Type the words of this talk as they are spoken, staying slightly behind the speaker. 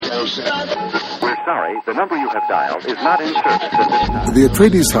We're sorry, the number you have dialed is not in service at this time. The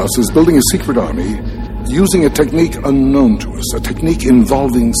Atreides house is building a secret army using a technique unknown to us, a technique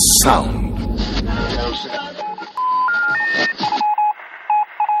involving sound.